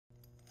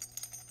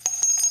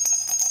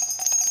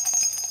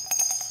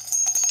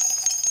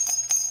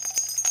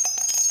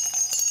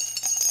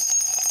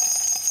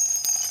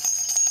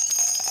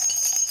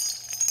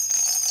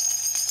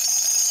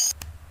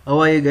How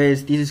are you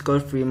guys? This is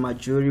Godfrey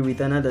Majuri with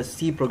another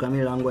C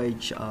programming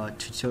language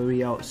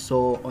tutorial.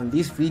 So on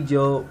this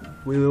video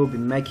we will be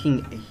making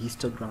a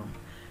histogram.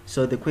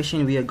 So the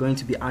question we are going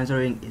to be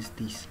answering is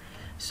this.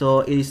 So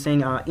it is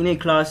saying in a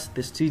class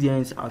the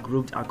students are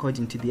grouped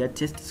according to their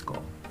test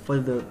score. For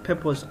the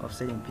purpose of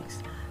setting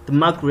picks, the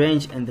mark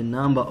range and the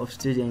number of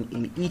students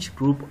in each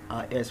group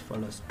are as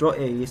follows. Draw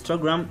a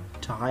histogram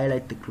to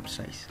highlight the group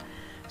size.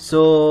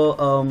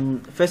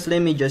 So first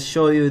let me just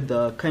show you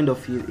the kind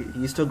of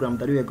histogram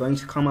that we are going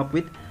to come up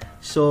with.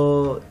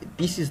 So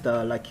this is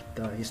the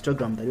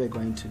histogram that we are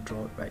going to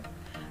draw, right?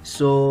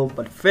 So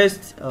but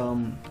first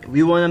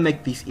we want to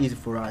make this easy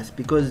for us,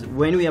 because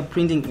when we are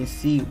printing in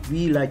C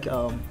we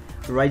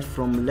write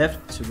from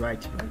left to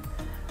right.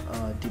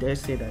 Did I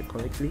say that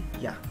correctly?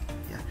 Yeah.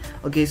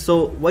 Okay,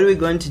 so what we're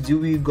going to do,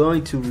 we're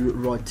going to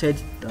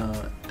rotate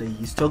the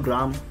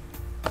histogram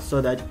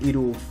so that it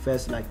will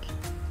first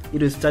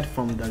it will start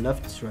from the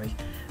left to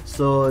right.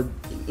 So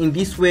in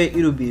this way it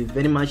will be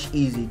very much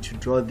easy to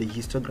draw the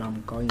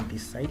histogram going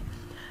this side.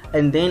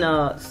 And then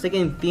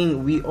second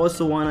thing, we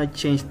also want to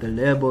change the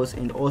labels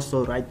and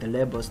also write the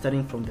labels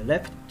starting from the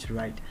left to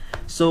right.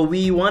 So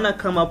we want to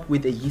come up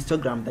with a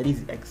histogram that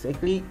is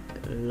exactly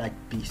like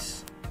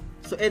this.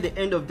 So at the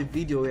end of the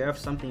video we have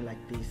something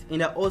like this,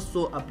 and I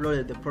also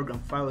uploaded the program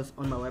files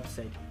on my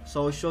website,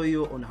 so I'll show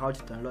you on how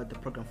to download the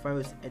program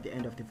files at the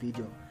end of the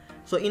video.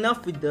 So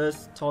enough with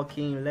this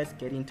talking, let's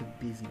get into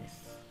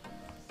business.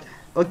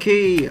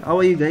 Okay, how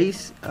are you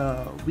guys?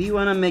 We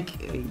want to make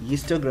a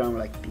histogram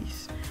like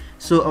this.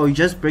 So I'll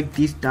just break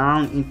this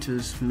down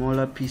into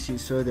smaller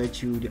pieces so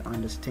that you would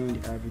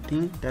understand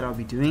everything that I'll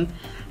be doing.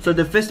 So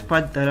the first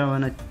part that I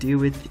want to deal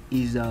with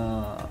is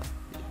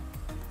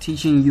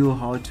teaching you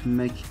how to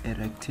make a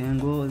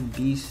rectangle,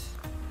 this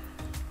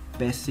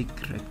basic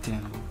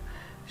rectangle.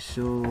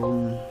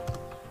 So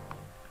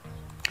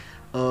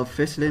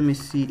first let me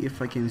see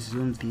if I can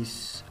zoom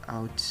this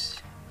out.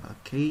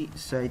 Okay,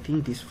 so I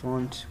think this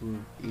font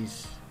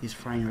is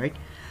fine, right?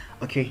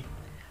 Okay,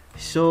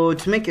 so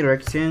to make a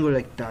rectangle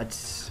like that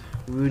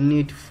we'll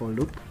need for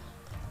loop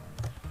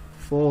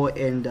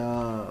and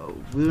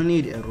we'll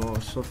need a row.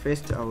 So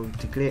first I will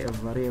declare a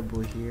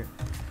variable here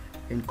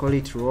and call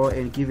it row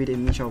and give it a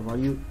initial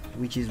value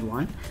which is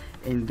 1,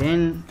 and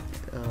then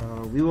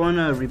we want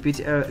to repeat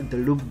the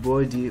loop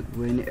body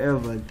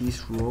whenever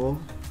this row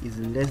is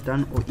less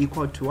than or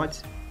equal to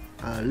what,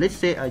 let's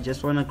say I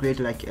just want to create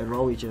like a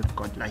row which have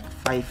got like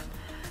 5.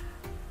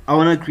 I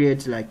want to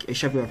create like a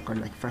shape I've got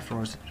like 5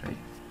 rows, right?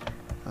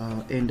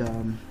 And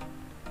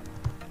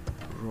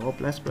row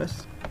plus.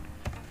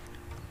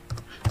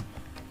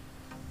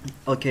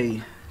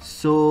 Okay,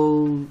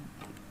 so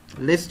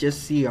let's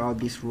just see how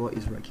this row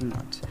is working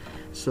out.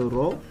 So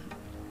row,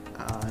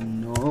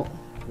 no,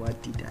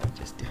 what did I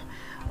just do?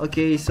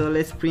 Okay, so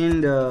let's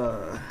print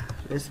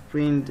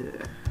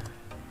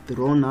the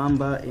row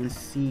number and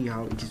see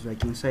how it is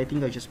working. So I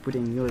think I just put a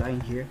new line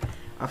here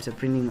after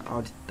printing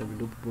out the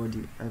loop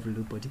body, every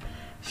loop body.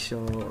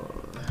 So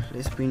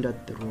let's print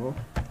out the row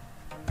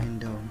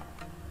and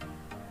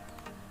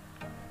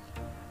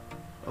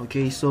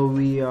okay, so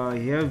we are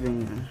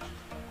having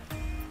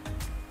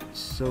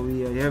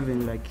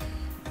like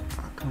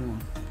come on,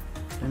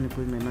 let me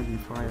put my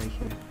magnifier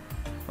here.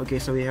 Okay,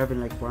 so we're having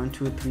like 1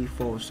 2 3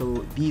 4,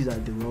 so these are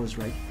the rows,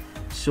 right?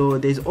 So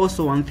there's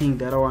also one thing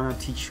that I want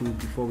to teach you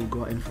before we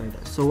go any further.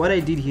 So what I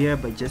did here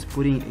by just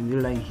putting a new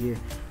line here,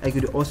 I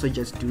could also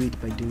just do it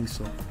by doing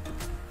so.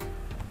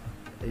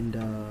 And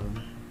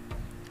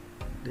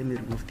let me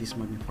remove this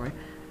magnifier.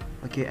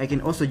 Okay, I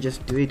can also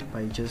just do it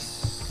by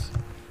just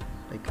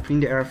like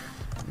print the F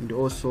and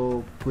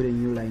also put a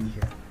new line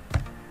here.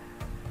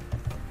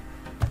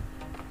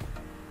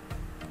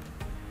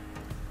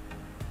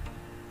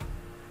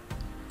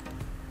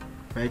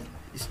 Right,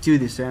 it's still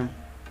the same,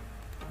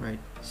 right?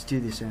 Still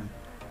the same.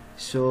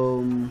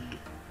 So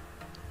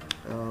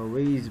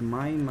where is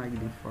my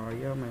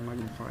magnifier? My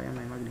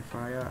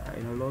magnifier,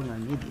 I no longer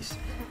need this.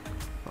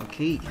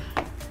 Okay,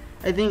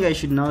 I think I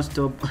should now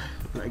stop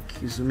like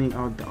zooming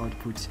out the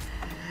output.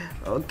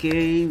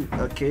 Okay,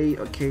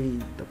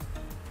 the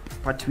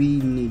part we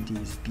need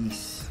is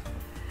this.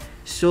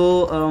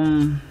 So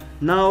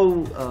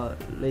now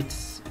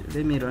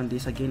let me run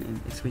this again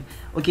and explain.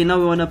 Okay, now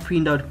we want to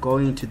print out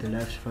going to the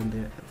left from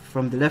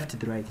the left to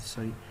the right,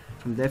 sorry,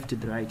 from left to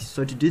the right.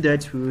 So to do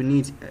that we will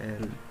need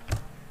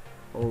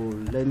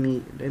let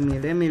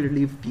me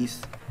relieve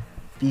this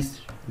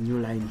new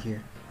line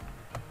here.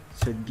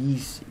 So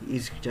this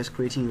is just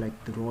creating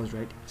like the rows,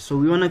 right? So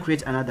we want to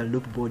create another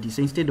loop body.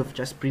 So instead of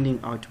just printing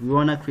out, we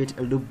want to create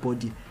a loop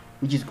body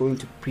which is going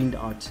to print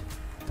out.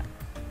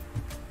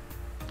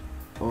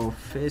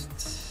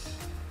 First,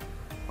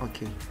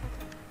 okay,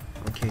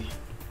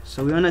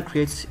 so we want to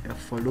create a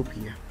for loop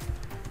here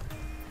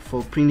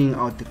for printing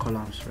out the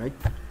columns, right?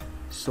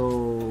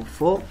 So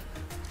for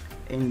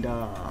and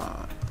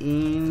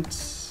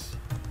int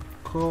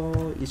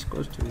core is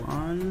equals to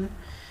 1,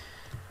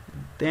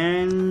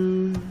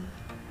 then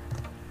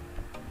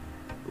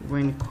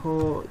when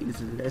core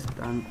is less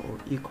than or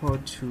equal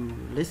to,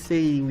 let's say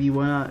you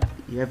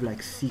have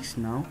like 6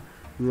 now,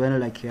 we wanna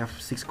like have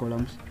 6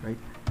 columns, right?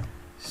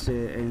 So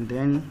and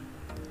then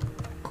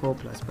core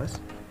plus plus,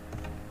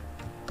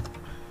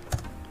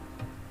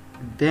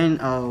 then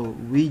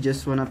we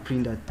just wanna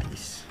print out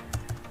this,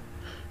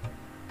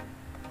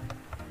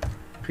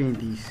 print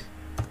this,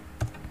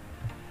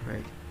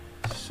 right?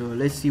 So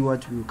let's see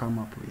what we'll come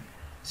up with.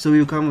 So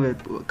we'll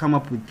come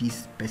up with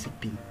this basic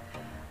pin,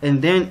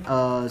 and then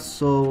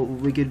so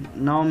we could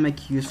now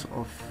make use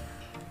of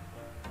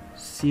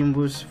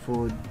symbols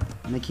for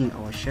making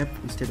our shape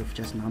instead of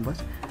just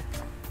numbers,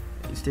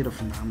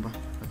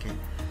 okay.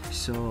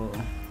 So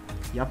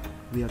yep,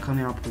 we are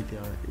coming up with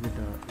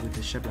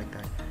the shape like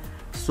that.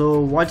 So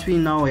what we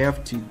now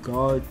have to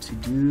go to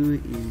do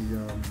is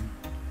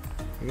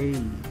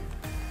hey,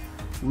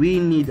 we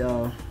need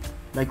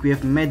like we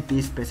have made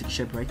this basic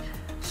shape, right?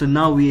 So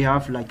now we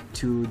have like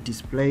to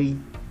display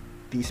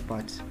this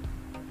part,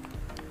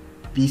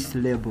 this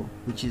label,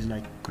 which is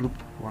like group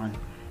 1.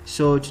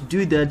 So to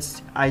do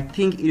that, I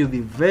think it will be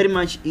very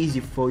much easy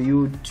for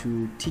you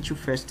to teach you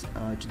first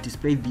to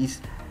display this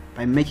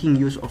by making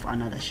use of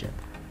another shape.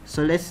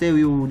 So let's say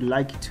we would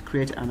like to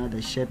create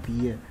another shape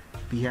here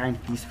behind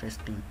this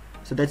first thing.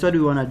 So that's what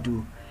we want to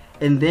do,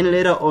 and then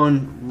later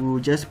on we'll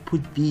just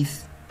put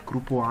this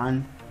group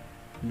 1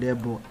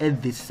 label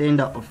at the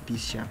center of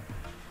this shape.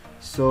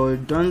 So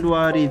don't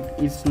worry,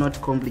 it's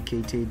not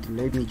complicated.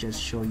 Let me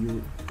just show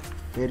you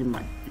very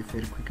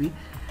quickly.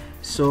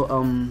 So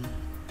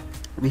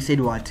we said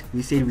what?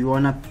 We said we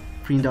want to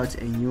print out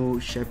a new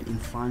shape in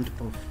front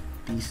of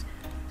this.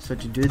 So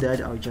to do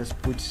that, I'll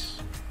just put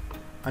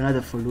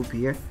another for loop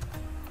here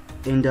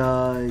and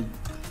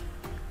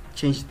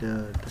change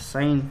the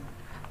sign,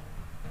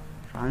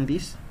 run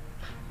this.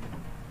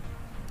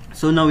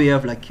 So now we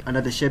have like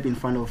another shape in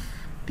front of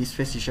this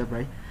first shape,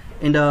 right?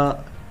 And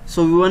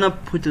so we wanna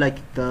put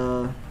like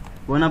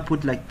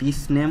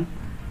this name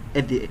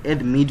at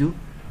the middle.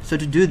 So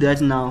to do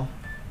that now,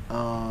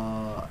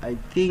 I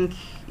think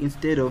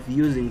instead of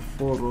using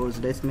 4 rows,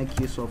 let's make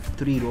use of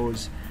 3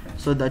 rows,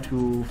 so that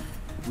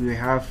we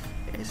have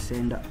a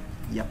sender.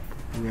 Yep,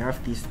 we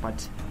have this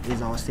part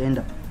is our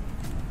sender.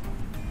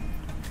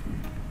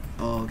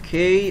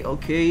 Okay.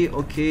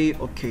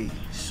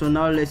 So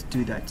now let's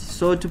do that.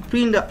 So to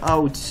print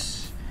out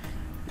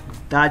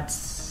that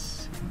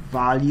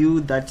value,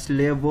 that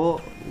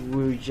label,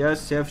 we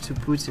just have to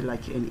put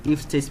like an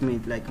if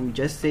statement. Like we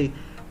just say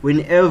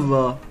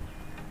whenever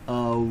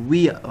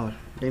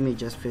let me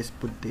just first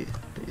put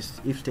this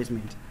if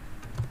statement,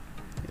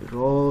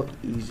 row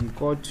is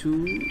equal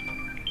to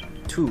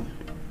 2.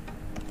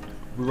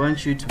 We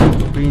want you to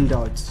print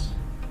out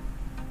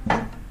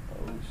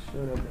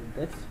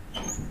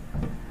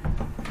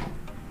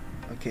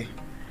okay.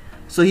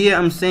 So here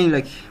I'm saying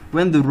like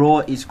when the row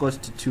is equal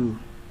to 2,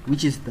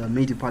 which is the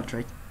middle part,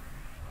 right?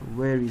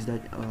 Where is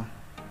that?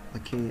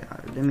 Okay,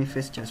 let me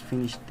first just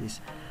finish this.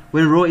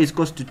 When row is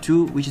equal to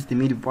 2, which is the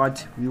middle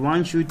part, we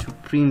want you to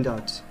print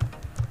out.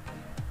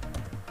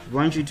 We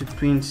want you to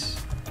print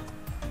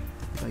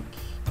like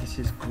this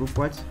is group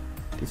what?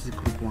 This is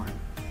group 1.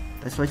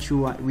 That's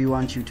what we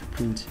want you to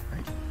print,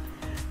 right?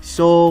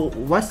 So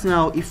what's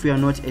now if we are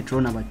not at row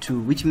number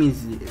 2, which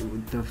means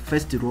the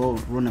first row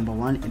number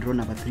 1 and row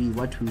number 3,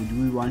 what we do,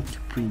 we want to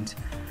print?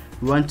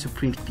 We want to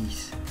print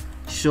this.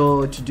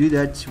 So to do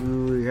that,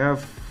 we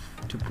have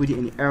to put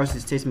an else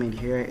statement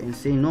here and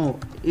say no,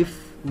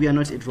 if we are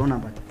not at row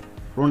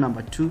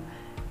number 2,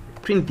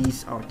 print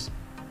this out.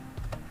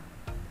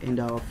 And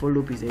our for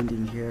loop is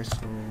ending here,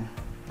 so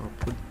I'll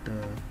put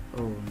the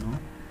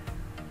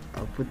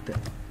I'll put the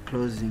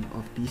closing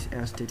of this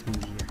else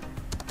statement here.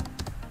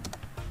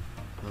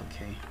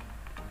 Okay,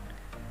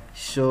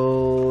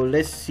 so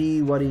let's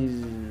see what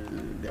is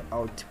the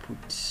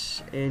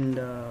output, and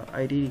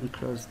I didn't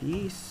close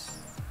this.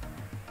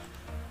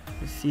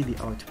 Let's see the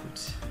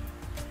output.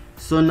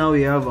 So now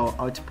we have our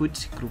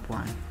output group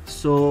 1.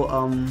 So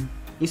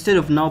instead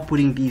of now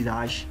putting these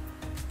hash,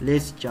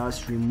 let's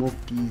just remove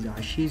these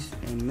hashes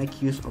and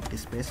make use of the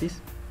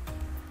spaces.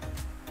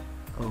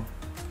 Oh,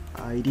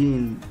 I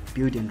didn't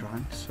build and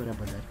run, sorry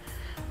about that.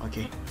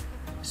 Okay,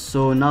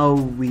 so now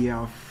we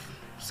have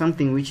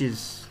something which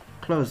is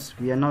close.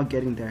 We are now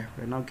getting there.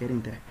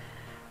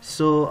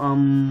 So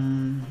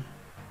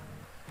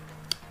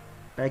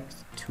back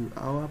to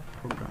our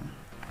program.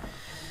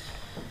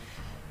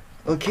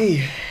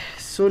 Okay,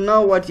 so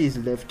now what is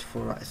left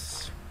for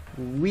us?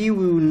 We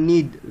will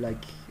need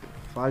like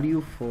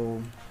value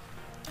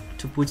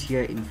to put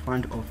here in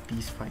front of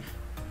these 5,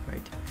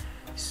 right?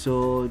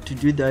 So to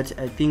do that,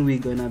 I think we're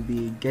gonna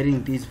be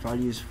getting these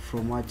values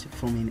from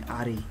an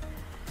array.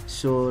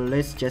 So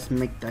let's just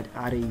make that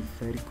array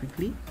very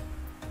quickly,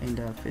 and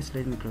first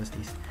let me close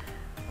this.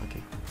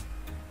 Okay,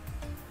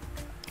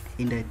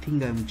 and I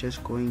think I'm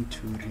just going to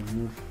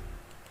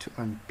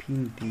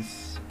unpin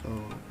this.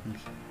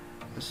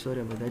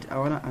 Sorry about that. I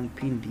want to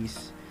unpin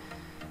this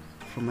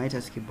from my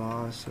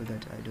taskbar so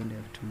that I don't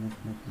have to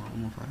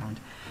move around.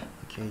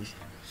 Okay,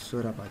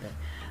 sorry about that.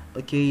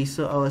 Okay,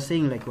 so I was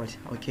saying like what?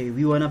 Okay,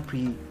 we wanna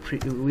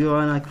we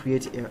wanna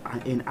create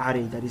an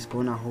array that is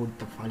gonna hold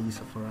the values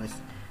for us.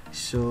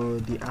 So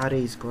the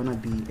array is gonna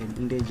be an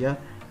integer,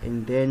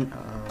 and then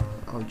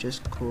I'll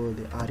just call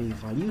the array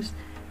values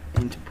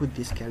and to put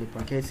these curly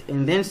brackets.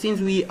 And then since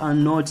we are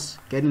not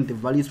getting the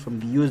values from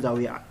the user,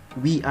 we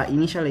are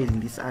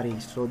initializing this array,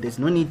 so there's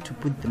no need to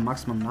put the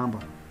maximum number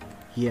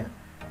here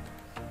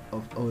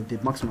or the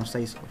maximum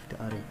size of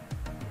the array.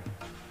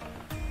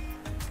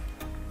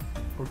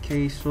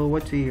 Okay, so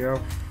what we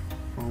have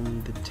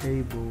from the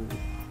table,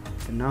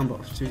 the number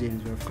of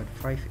students, we've got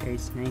 5,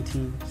 8,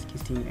 19,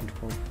 16 and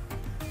 12.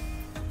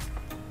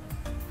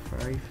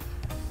 5,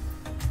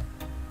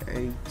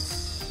 8,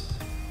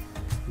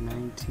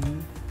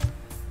 19,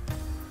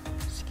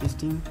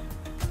 16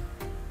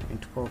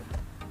 and 12.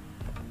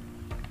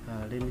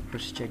 Let me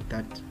cross check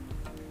that.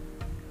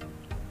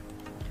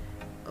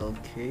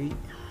 Okay,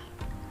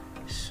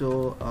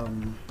 so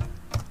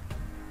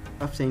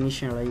after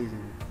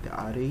initializing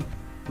the array,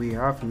 we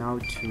have now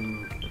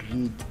to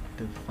read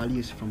the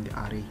values from the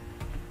array.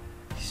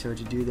 So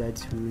to do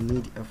that, we will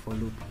need a for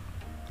loop,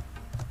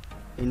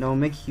 and I'll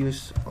make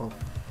use of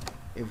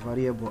a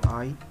variable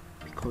I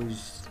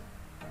because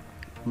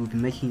we'll be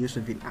making use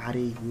of an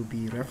array. We'll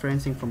be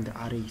referencing from the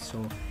array,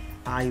 so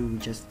I will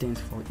just stand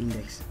for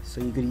index.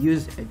 So you could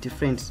use a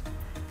different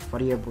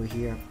variable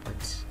here,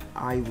 but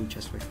I will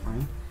just work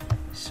fine.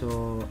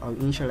 So I'll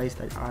initialize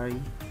that array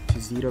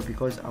to 0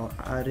 because our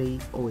array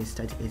always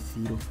starts at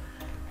 0.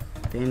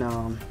 Then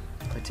a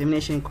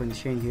termination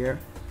condition here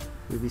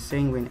will be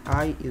saying when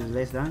I is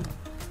less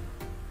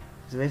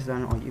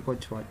than or equal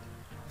to what?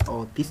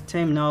 Oh, this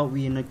time now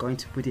we are not going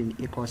to put an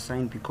equal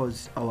sign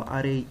because our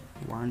array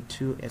 1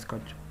 2 has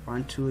got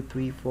 1 2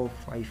 3 4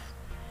 5,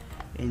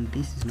 and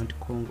this is not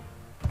Congo.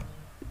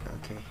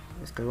 Okay,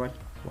 let's go what?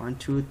 1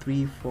 2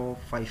 3 4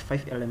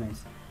 5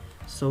 elements,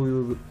 so we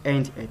will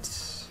end at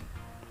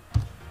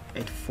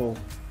 4.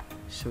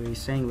 So we're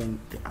saying when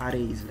the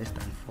array is less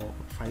than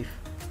 5,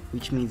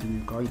 which means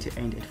we're going to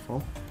end at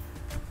 4,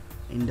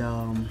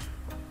 and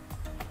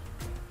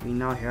we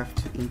now have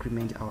to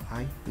increment our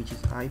I, which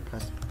is I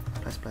plus.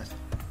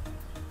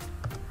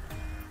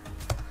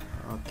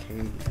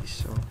 Okay,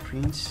 so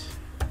print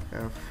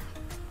f.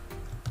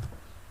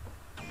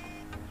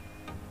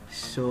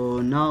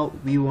 So now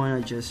we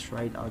want to just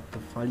write out the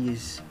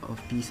values of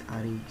these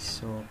arrays.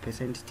 So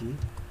 %d,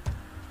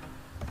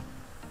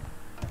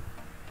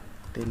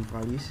 then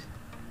values,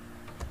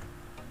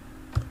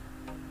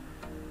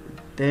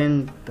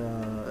 then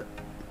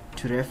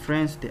to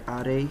reference the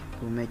array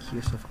we'll make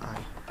use of I.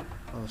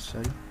 Oh,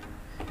 sorry.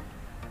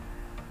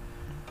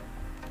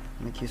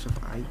 Make use of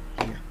I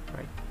here,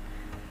 right?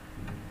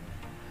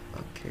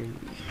 Okay,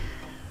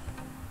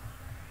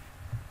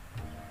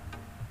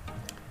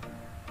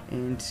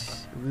 and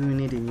we will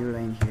need a new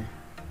line here.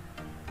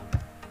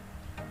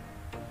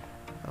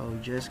 I'll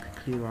just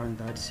quickly run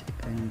that,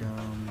 and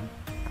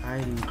I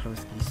didn't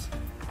close this.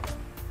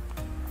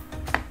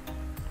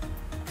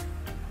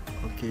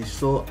 Okay,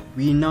 so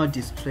we now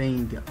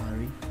displaying the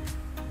array,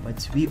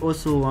 but we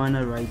also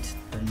wanna write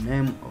the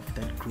name of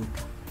that group.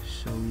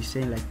 So we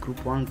say like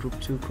group 1, group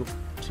 2, group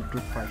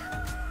 5,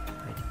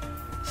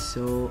 right?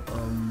 So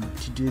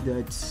to do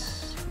that,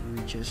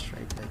 we just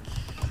write like,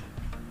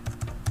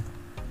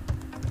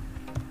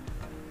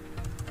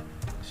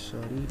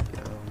 sorry,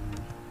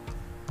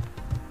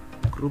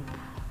 group.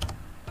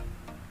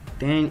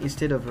 Then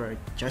instead of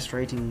just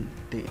writing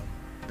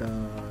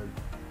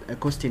a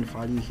constant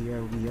value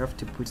here, we have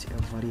to put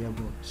a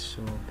variable.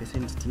 So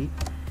 %d,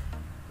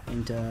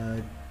 and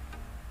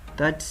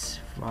that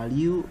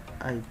value,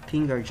 I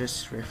think I'll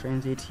just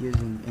reference it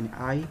using an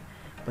I,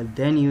 but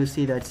then you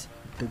see that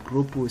the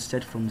group will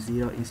start from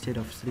 0 instead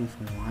of starting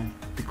from 1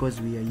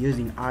 because we are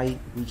using I,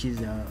 which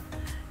is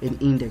an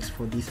index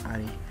for this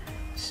array.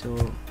 So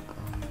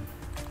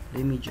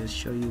let me just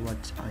show you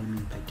what I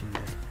mean by doing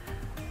that.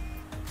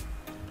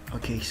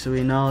 Okay, so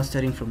we're now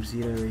starting from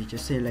 0. We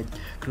just say like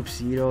group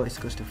 0 is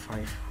equals to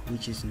 5,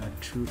 which is not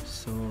true.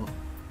 So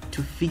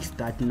to fix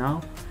that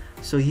now,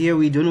 so here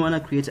we don't want to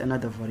create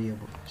another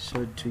variable.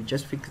 So to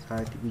just fix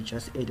that, we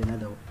just add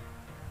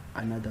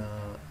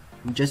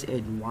we just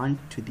add 1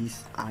 to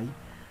this I,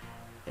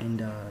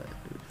 and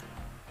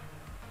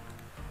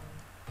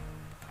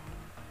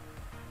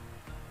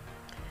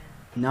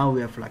now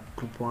we have like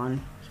group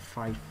 1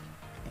 5,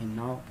 and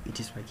now it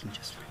is working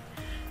just fine.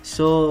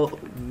 So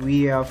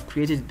we have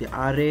created the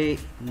array.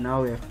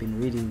 Now we have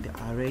been reading the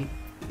array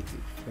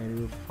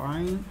very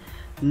fine.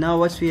 Now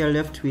what we are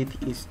left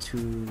with is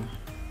to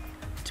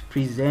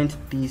present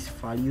this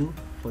value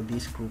for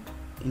this group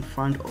in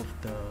front of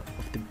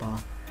the bar.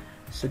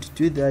 So to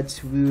do that,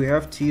 we will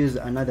have to use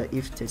another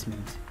if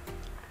statement,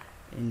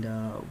 and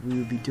we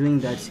will be doing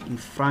that in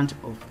front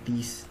of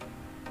this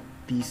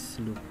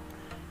loop.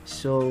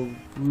 So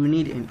we will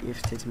need an if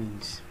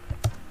statement.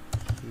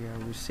 Here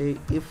we say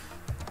if,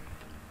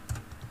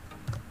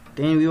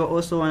 then we will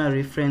also want to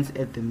reference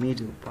at the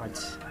middle part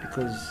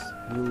because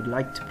we would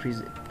like to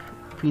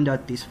print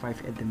out this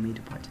 5 at the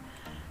middle part.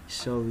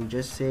 So we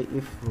just say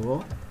if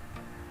row,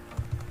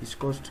 is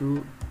equals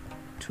to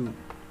 2,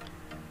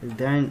 and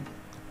then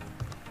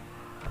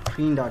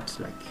print that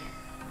like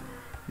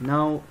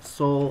now.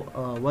 So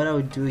what I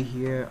would do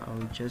here, I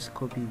will just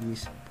copy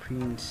this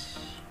print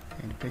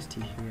and paste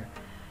it here.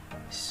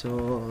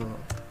 So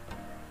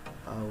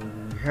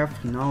we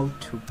have now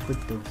to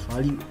put the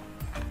value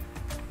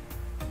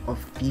of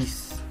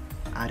this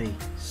array.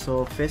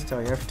 So first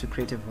I have to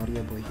create a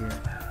variable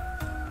here,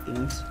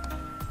 int,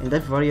 and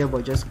that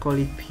variable just call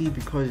it p,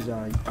 because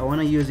I want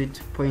to use it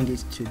to point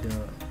it to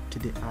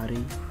the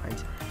array,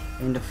 right?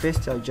 And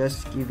first I'll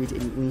just give it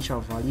an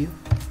initial value,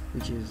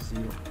 which is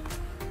 0,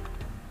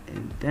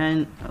 and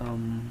then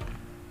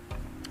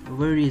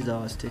where is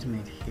our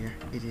statement here?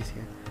 It is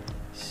here.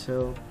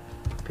 So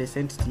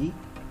 %d,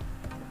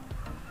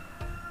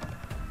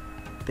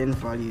 then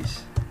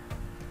values,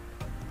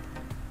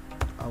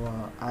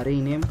 our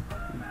array name,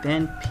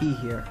 then p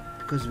here,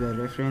 because we are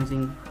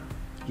referencing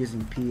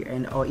using p,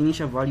 and our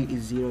initial value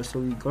is 0, so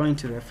we're going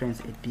to reference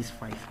at this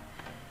 5.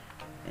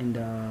 And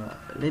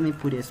let me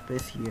put a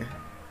space here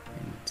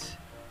and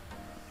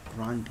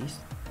run this.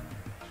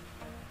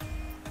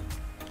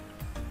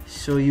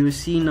 So you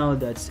see now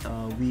that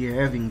we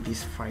are having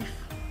this 5,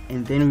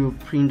 and then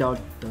we'll print out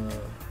the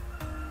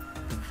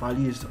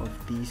values of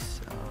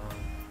these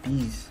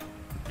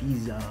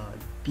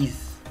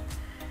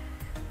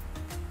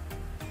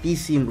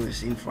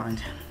symbols in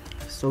front.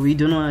 So we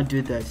don't want to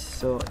do that,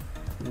 so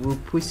we'll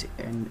put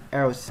an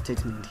else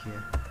statement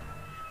here.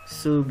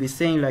 So we'll be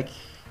saying like,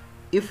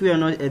 if we are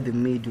not at the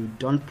middle,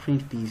 don't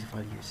print these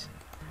values,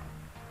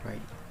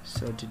 right?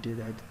 So to do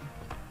that,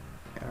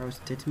 else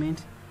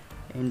statement,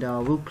 and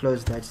we'll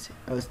close that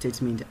else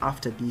statement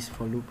after this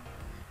for loop.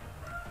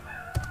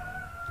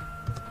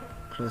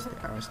 Close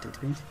the else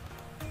statement.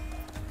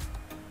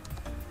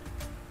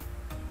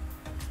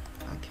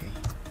 Okay,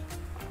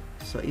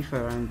 so if I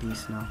run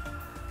this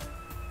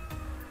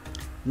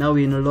now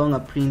we're no longer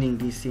printing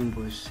these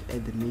symbols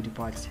at the middle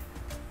part,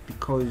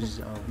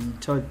 because we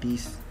told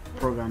this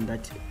program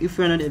that if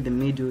we're not at the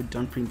middle,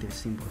 don't print the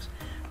symbols,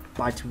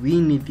 but we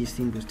need these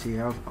symbols to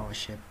have our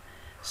shape.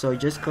 So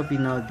just copy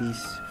now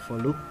this for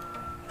loop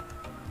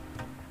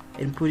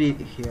and put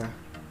it here.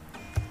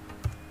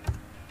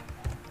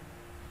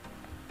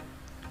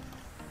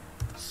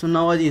 So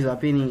now what is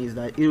happening is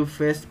that it will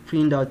first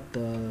print out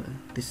the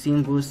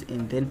symbols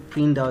and then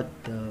print out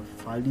the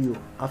value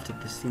after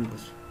the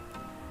symbols.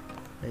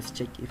 Let's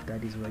check if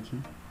that is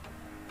working.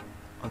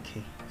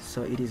 Okay,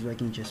 so it is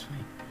working just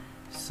fine.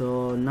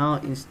 So now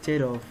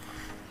instead of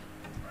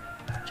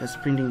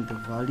just printing the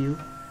value,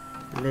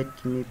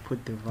 let me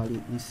put the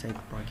value inside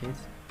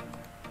brackets.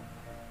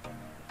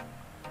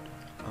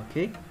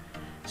 Okay,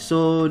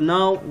 so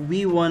now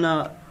we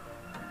wanna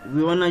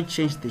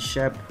change the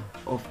shape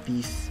of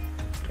this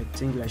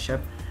rectangular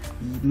shape,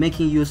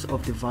 making use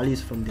of the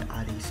values from the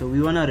array. So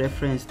we wanna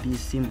reference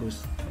these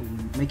symbols,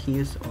 making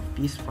use of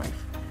these 5.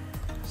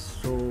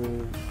 So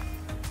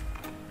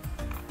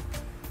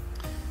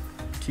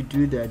to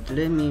do that,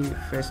 let me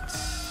first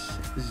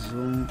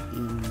zoom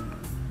in,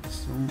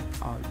 zoom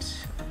out.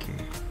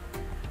 Okay,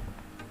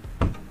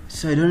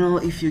 so I don't know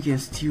if you can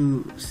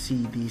still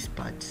see this,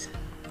 but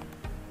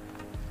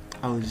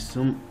I'll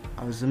zoom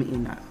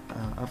in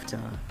after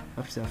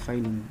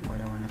finding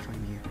what I want to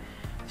find here.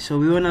 So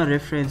we want to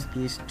reference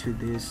this to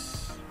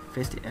this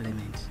first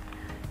element,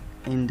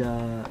 and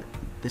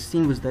the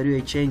symbols that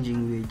we're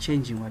changing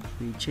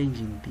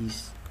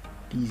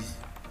these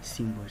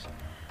symbols.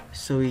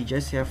 So we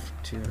just have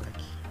to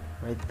like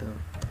write the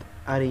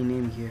array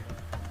name here,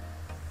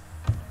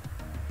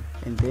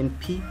 and then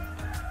p,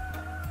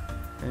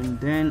 and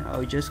then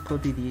I'll just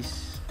copy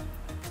this.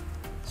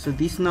 So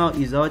this now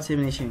is our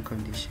termination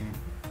condition,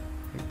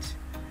 right?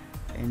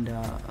 And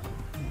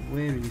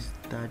where is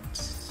that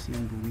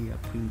symbol we are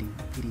printing?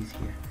 It is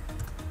here.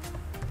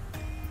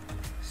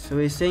 So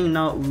we're saying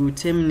now we will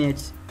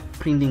terminate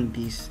printing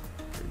this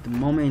the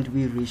moment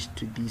we reach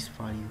to this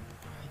value.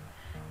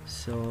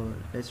 So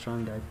let's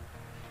run that,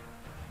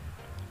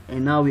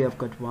 and now we have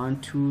got 1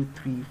 2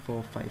 3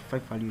 4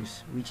 5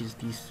 values, which is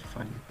this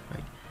value,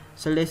 right?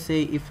 So let's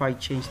say if I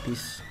change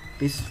this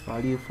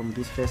value from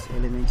this first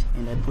element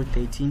and I put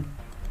 13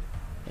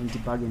 and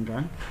debug and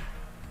run,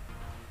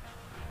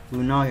 we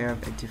will now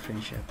have a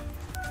different shape.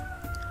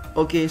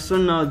 Okay, so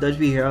now that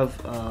we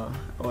have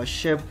our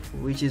shape,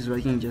 which is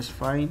working just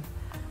fine,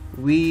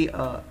 we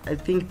I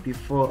think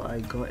before I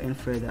go any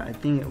further, I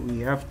think we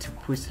have to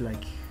put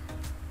like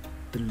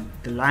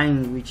the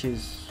line which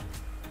is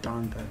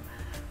down there.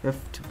 We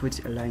have to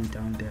put a line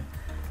down there.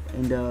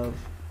 And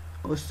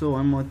also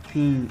one more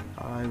thing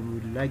I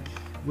would like,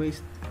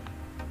 where's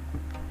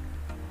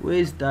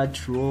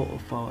that row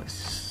of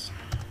ours?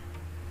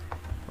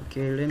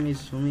 Okay, let me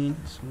zoom in.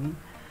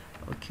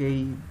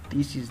 Okay,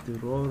 this is the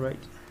row,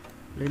 right?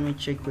 Let me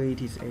check where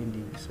it is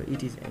ending. So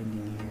it is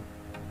ending here,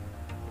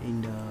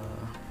 and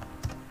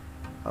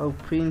I'll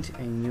print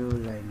a new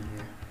line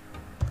here,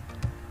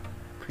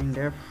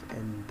 printf,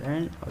 and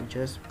then I'll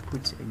just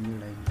put a new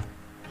line here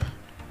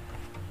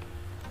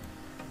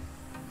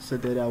so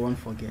that I won't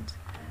forget.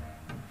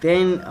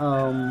 Then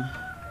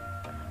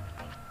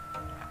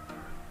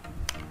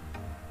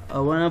I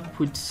wanna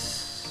put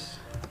this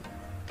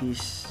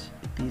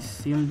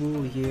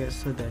symbol here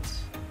so that,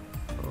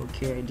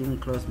 okay, I didn't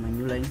close my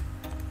new line.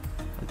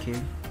 Okay,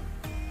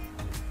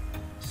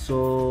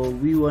 so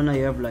we wanna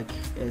have like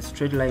a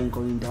straight line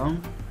going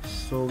down,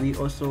 so we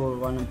also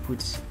wanna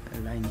put a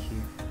line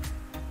here.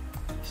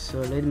 So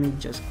let me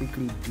just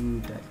quickly do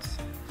that.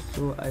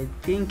 So I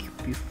think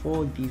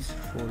before this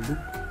for loop,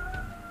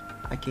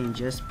 I can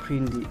just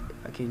print it.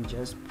 I can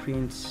just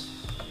print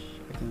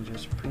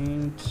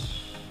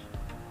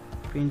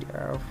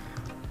off.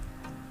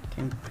 I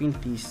can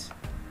print this.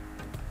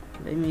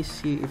 Let me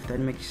see if that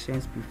makes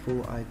sense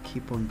before I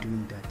keep on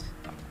doing that.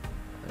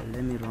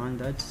 Let me run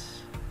that,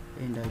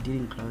 and I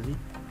didn't close it.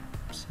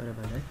 Sorry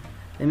about that.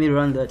 Let me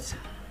run that.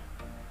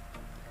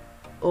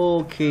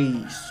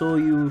 Okay, so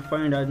you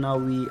find out now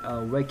we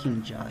are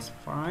working just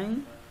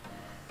fine.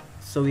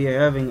 So we are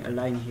having a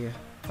line here,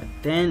 but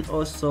then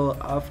also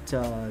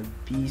after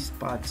these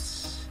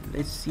parts,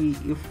 let's see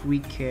if we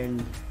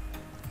can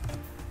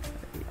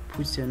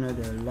put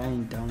another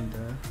line down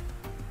there.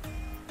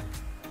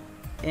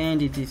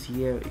 And it is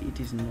here. It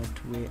is not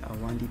where I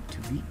want it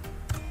to be.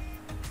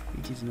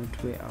 It is not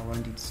where I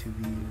want it to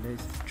be.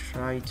 Let's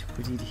try to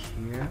put it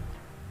here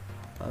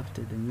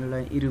after the new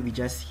line. It will be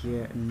just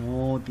here.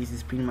 No, this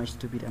is pretty much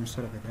stupid. I'm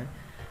sorry about that.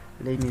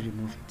 Let me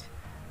remove it.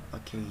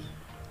 Okay,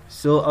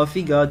 so I'll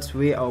figure out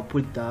where I'll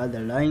put the other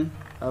line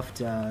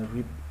after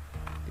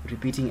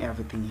repeating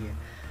everything here.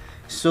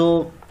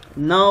 So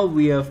now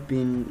we have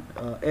been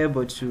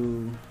able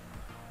to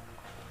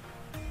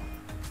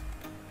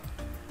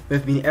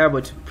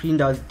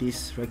print out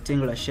this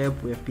rectangular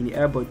shape. We have been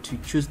able to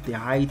choose the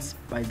height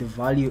by the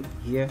value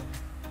here.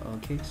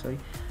 Okay, sorry,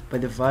 by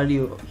the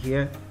value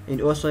here,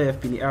 and also have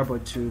been able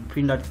to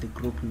print out the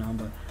group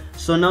number.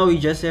 So now we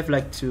just have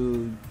like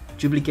to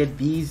duplicate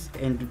these,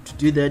 and to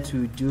do that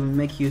we do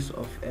make use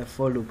of a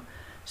for loop.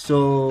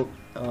 So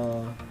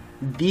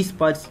these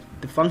parts,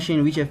 the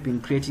function which have been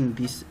creating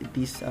this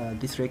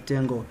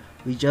rectangle,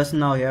 we just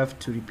now have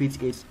to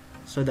repeat it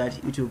so that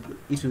it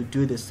will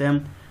do the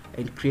same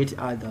and create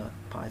other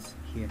parts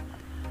here.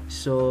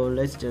 So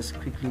let's just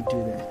quickly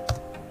do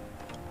that,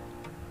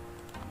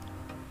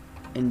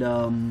 and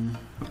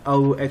I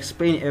will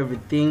explain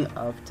everything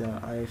after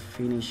I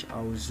finish.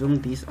 I will zoom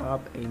this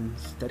up and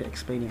start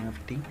explaining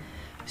everything.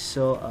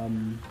 So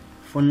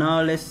for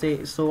now, let's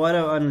say, so what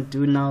I want to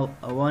do now,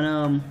 I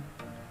wanna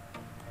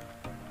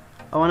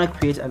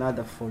create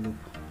another for loop,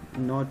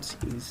 not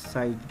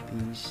inside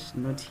this,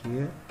 not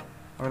here.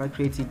 I wanna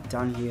create it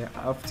down here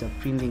after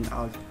printing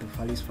out the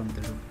values from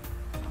the loop.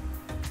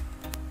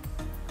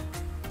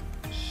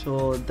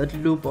 So that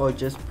loop, I'll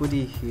just put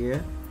it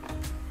here,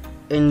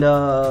 and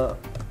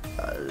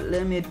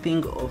let me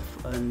think of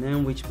a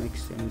name which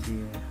makes sense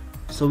here.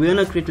 So we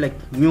wanna create like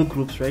new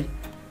groups, right?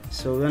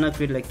 So we wanna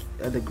create like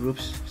other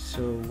groups.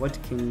 So what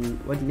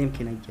name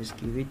can I just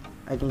give it?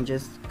 I can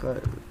just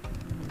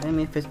let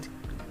me first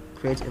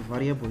create a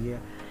variable here,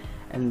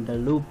 and the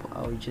loop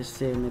I'll just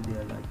say maybe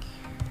like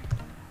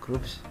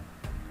groups.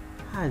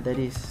 That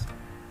is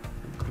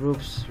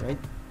groups, right?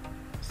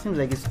 Seems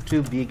like it's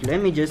too big.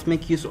 Let me just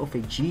make use of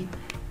a G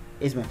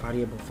as my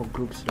variable for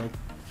groups, right?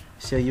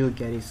 So you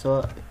get it.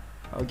 So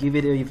I'll give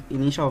it an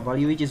initial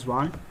value which is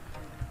 1,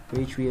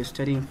 which we are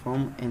starting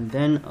from, and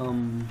then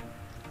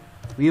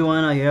we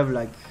wanna have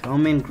like how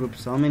many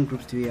groups do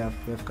we have?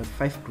 We've got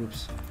 5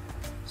 groups.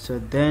 So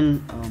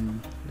then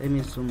let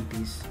me zoom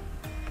this.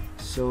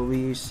 So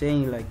we're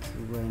saying like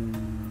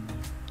when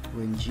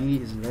G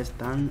is less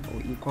than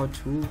or equal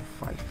to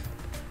 5,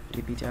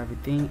 repeat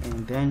everything,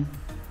 and then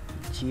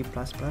G++,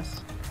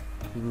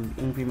 we will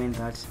increment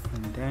that,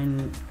 and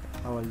then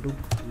our loop,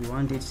 we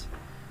want it,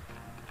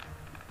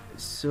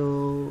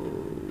 so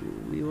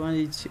we want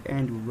it to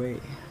end where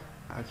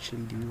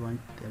actually do we want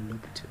the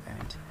loop to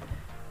end?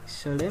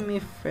 So let me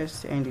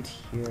first end it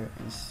here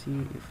and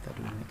see if that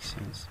will make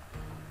sense,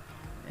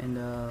 and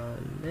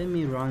let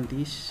me run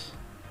this.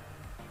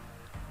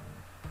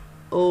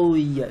 Oh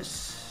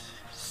yes,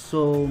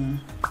 so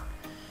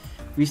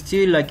we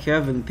still like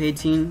having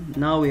 13.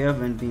 Now we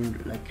haven't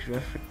been like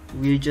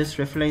we're just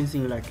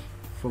referencing like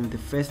from the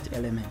first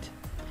element,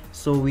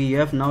 so we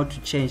have now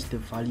to change the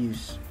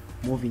values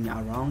moving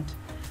around.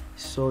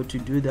 So to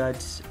do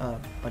that,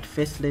 but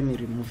first let me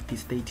remove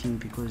this 13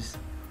 because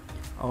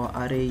our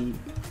array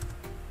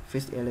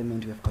first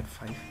element we have got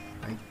 5,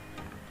 right?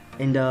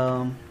 And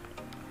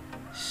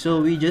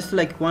so we just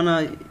like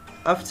wanna,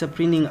 after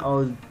printing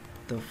out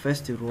the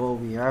first row,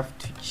 we have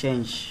to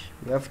change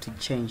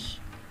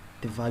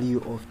the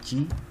value of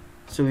G.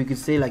 So we could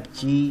say like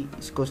G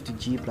is equals to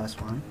G plus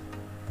 1,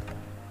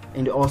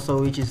 and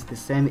also which is the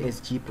same as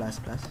G plus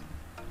plus,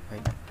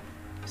 right?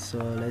 So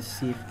let's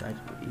see if that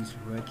is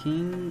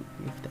working.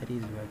 If that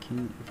is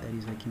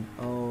working.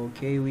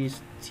 Okay, we're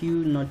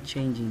still not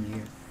changing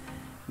here.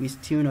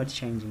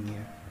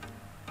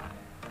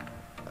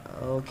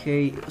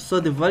 Okay, so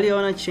the value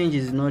I want to change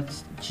is not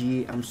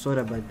G. I'm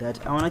sorry about that.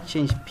 I want to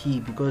change P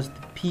because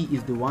the P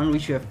is the one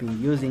which you have been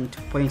using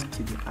to point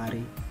to the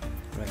array,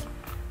 right?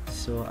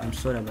 So I'm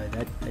sorry about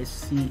that. Let's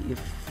see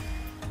if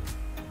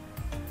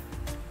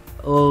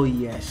Oh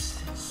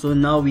yes, so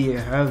now we are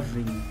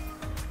having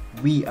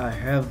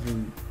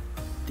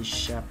the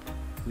shape,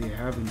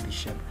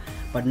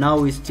 but now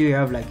we still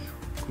have like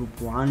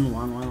group 1,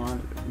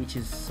 which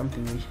is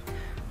something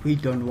we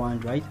don't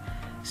want, right?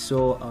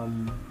 So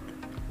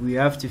we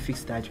have to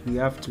fix that. We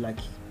have to like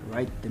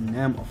write the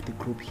name of the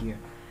group here.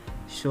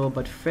 So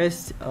but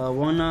first I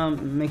wanna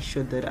make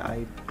sure that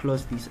I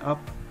close this up.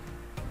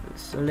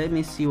 So let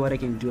me see what I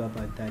can do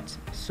about that.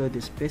 So the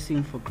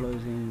spacing for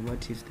closing,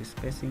 what is the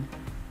spacing?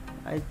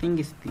 I think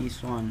it's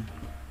this one.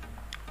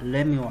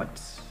 Let me what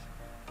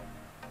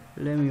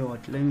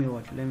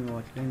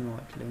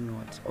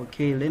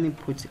okay, let me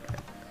put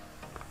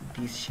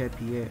this shape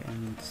here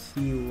and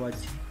see what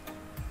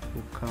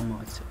will come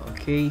out.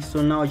 Okay,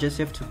 so now I just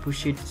have to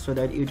push it so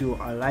that it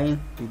will align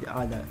with the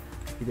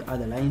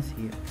other lines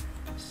here.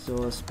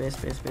 So space,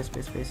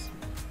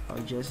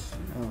 I'll just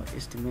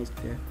estimate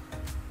there.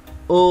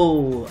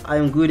 Oh,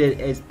 I'm good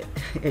at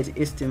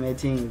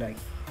estimating, like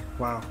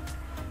wow,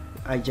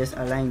 I just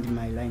aligned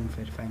my line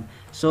very fine.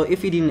 So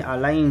if you didn't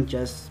align,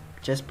 just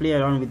play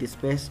around with the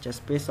space, just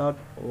space out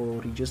or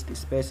reduce the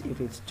space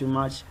if it's too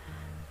much.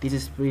 This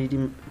is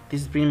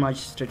pretty much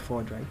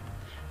straightforward, right?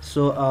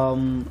 So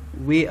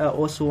we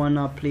also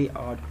wanna play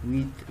out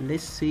with,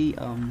 let's say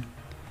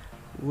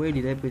where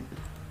did I put,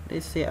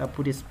 let's say I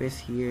put a space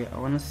here. I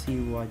wanna see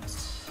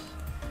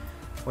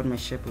what my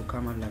shape will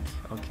come out like.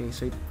 Okay,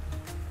 so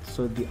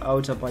the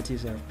outer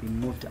parties have been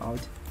moved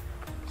out,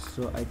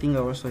 so I think I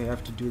also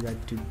have to do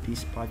that to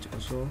this part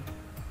also.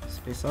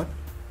 Space out.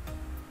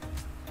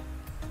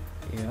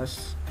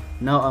 Yes,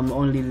 now I'm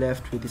only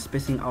left with the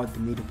spacing out the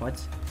middle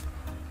parts,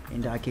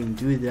 and I can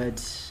do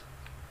that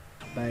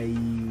by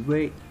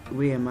where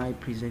am I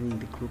presenting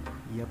the group?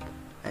 Yep,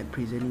 I'm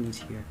presenting it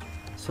here.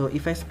 So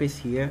if I space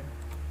here,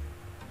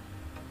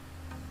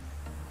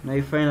 now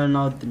you find out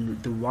now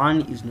the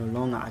one is no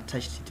longer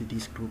attached to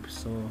this group,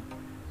 so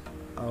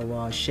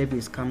our shape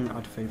is coming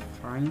out very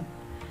fine.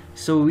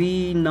 So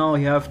we now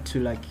have to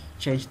like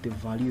change the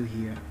value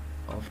here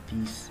of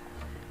this.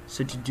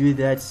 So to do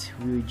that,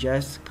 we will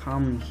just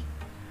come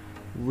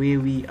where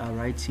we are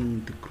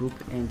writing the group,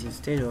 and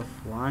instead of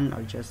 1,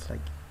 I'll just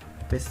like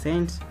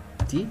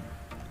 %d.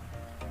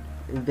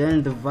 And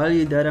then the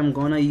value that I'm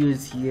gonna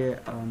use here,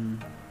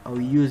 I'll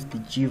use the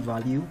G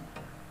value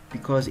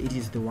because it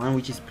is the one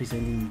which is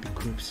presenting the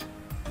groups.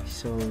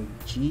 So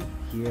G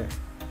here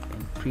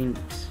and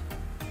print.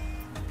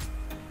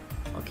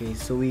 Okay,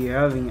 so we're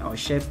having our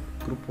shape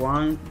group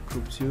 1,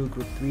 group 2,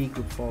 group 3,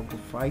 group 4,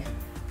 group 5,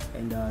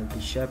 and the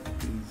shape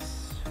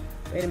is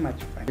very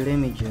much fine. Let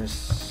me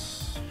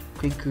just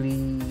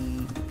quickly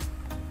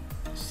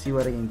see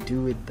what I can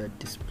do with the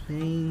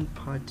displaying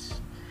part.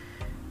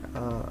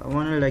 I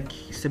want to like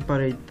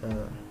separate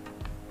the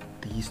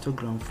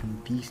histogram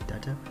from this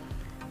data.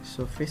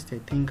 So first I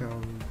think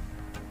I'll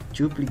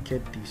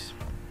duplicate this,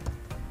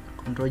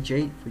 Ctrl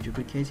J for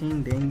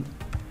duplicating, then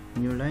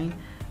new line,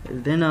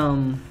 then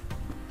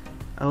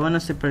I want to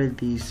separate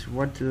this.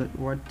 What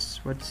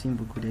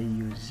symbol could I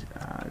use?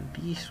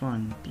 This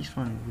one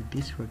with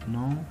this work?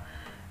 No,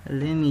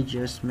 let me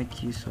just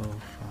make use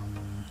of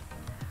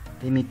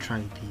let me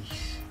try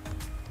this.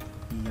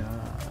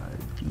 Yeah,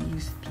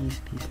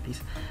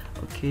 this.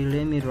 Okay,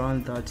 let me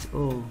run that.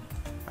 Oh,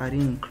 I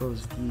didn't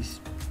close this,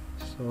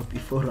 so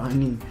before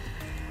running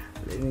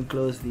let me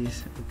close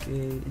this.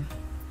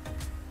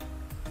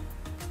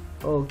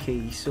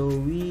 Okay, so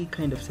we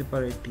kind of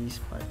separate these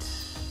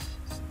parts.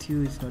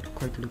 Still it's not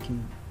quite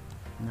looking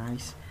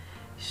nice.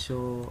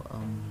 So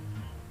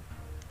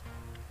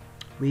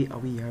where are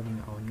we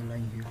having our new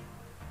line here?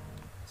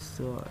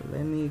 So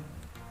let me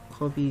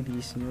copy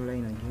this new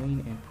line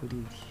again and put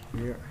it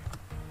here,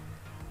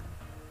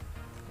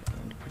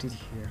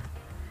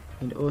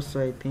 and also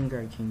I think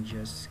I can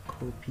just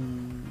copy.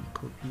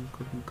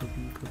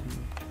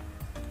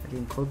 I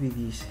can copy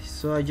this.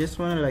 So I just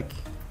want to like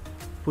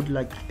put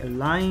like a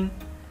line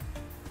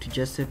to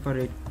just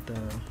separate the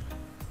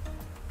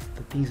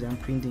things I'm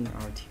printing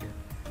out here.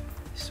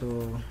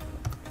 So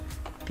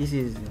this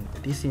isn't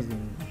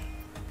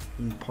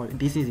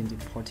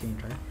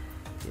important, right?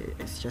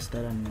 It's just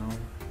that I'm now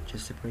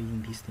just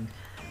separating these things,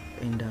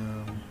 and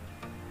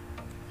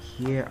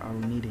here I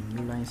will need a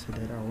new line so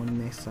that I won't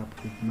mess up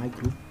with my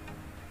group.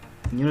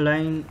 New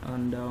line,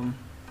 and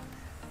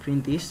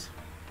print this.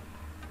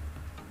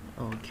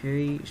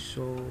 Okay,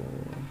 so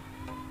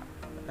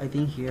I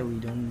think here we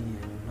don't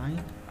need a new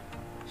line.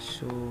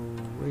 So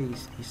where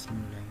is this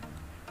new line?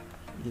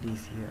 It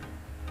is here.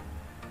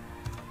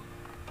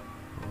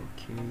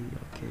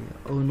 Okay.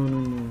 Oh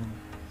no.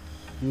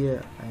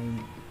 Here,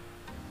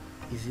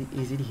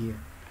 is it here?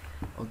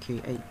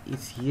 Okay,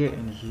 it's here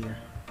and here.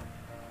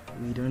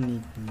 We don't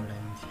need new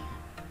lines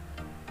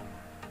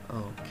here.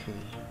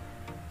 Okay.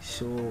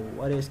 So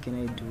what else can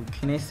I do?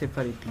 Can I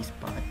separate these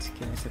parts?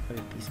 Can I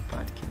separate these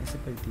parts? Can I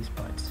separate these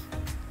parts?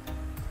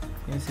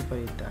 Can I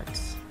separate that?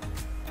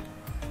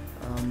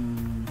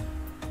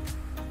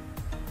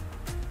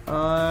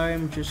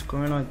 I'm just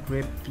gonna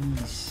grab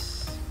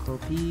these,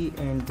 copy,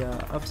 and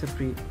after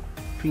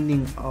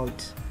printing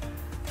out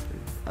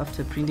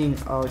after printing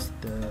out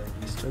the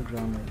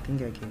histogram, I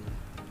think I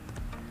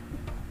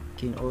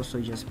can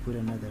also just put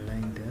another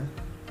line there,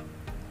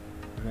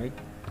 right?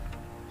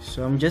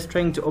 So I'm just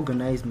trying to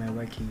organize my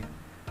work here.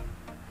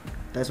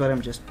 That's what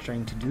I'm just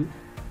trying to do.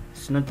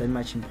 It's not that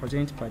much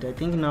important, but I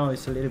think now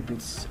it's a little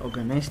bit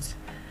organized.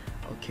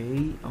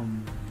 Okay,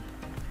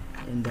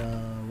 and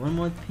one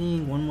more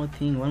thing.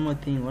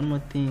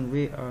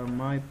 Where are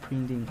my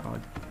printing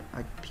out?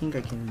 I think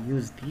I can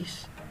use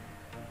this.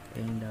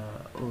 And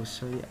oh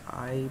sorry,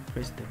 I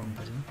pressed the wrong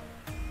button.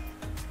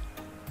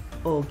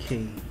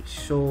 Okay,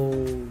 so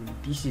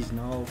this is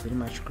now very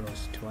much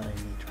close to what I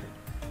need, right?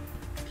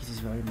 This is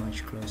very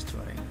much close to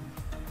what I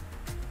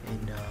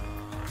need.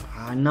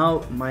 And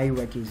now my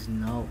work is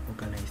now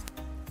organized.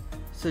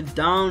 So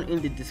down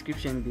in the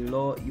description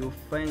below you'll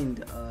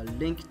find a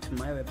link to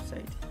my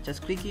website.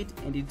 Just click it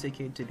and it'll take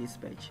you to this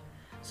page.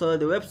 So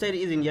the website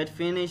isn't yet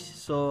finished,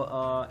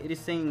 so it is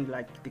saying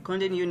like the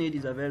content you need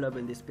is available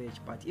in this page,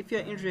 but if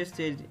you're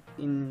interested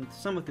in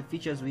some of the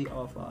features we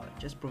offer,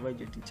 just provide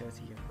your details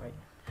here, right?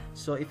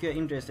 So if you're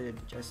interested,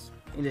 just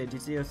in the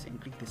details and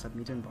click the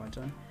submitting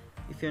button.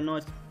 If you're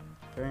not,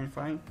 very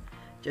fine,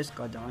 just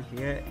go down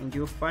here and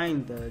you'll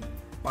find the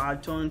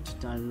button to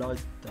download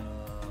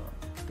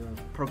the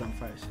program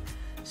files.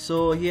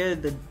 So here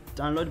the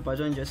download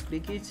button, just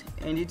click it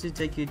and it will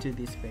take you to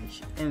this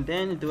page, and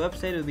then the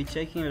website will be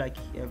checking like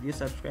have you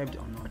subscribed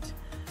or not.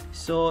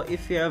 So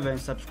if you haven't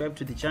subscribed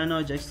to the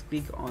channel, just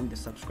click on the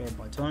subscribe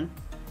button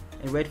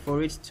and wait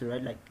for it to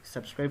write like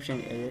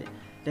subscription area,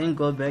 then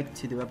go back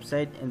to the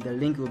website and the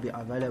link will be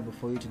available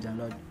for you to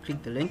download.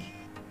 Click the link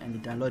and the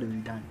download will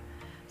be done.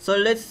 So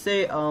let's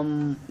say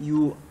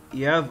you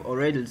have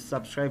already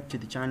subscribed to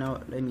the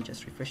channel. Let me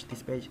just refresh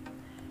this page,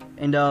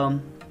 and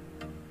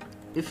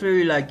if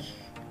you like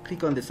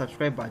click on the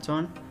subscribe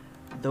button,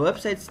 the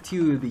website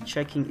still will be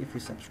checking if you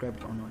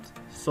subscribed or not.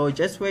 So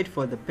just wait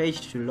for the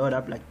page to load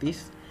up like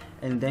this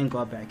and then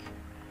go back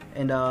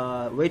and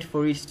wait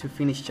for it to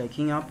finish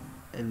checking up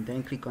and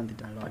then click on the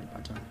download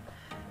button.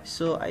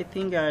 So I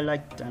think I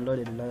like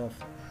downloaded a lot of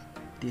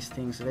these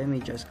things. Let me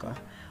just go.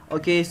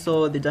 Okay,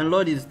 so the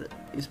download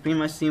is pretty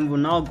much simple.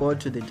 Now go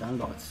to the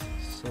downloads.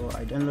 So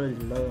I downloaded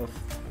a lot of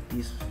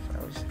these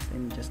files. Let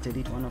me just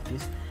delete one of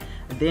these,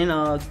 then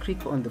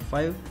click on the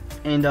file,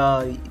 and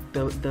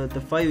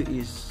the file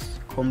is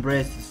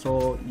compressed,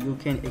 so you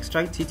can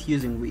extract it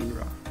using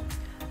WinRAR.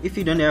 If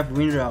you don't have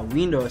WinRAR,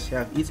 Windows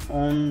have its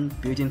own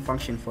built-in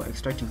function for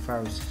extracting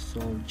files, so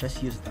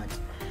just use that.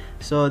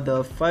 So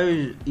the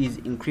file is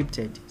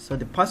encrypted, so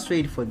the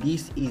password for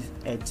this is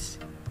at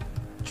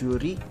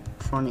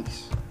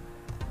Juritronics.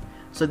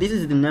 So this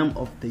is the name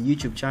of the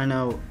YouTube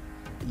channel.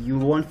 You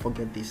won't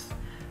forget this.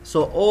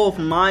 So all of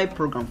my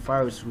program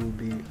files will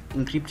be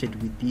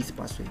encrypted with this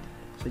password.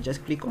 So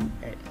just click on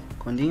add,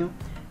 continue,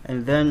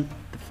 and then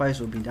the files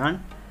will be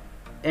done.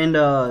 And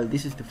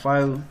this is the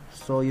file,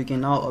 so you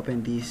can now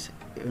open this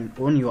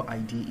on your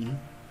IDE.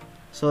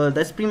 So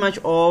that's pretty much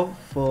all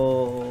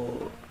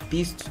for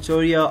this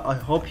tutorial. I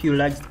hope you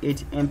liked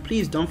it, and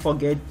please don't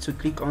forget to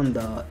click on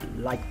the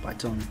like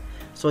button.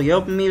 So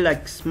help me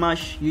like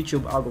smash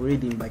YouTube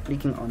algorithm by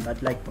clicking on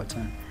that like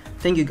button.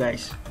 Thank you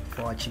guys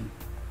for watching.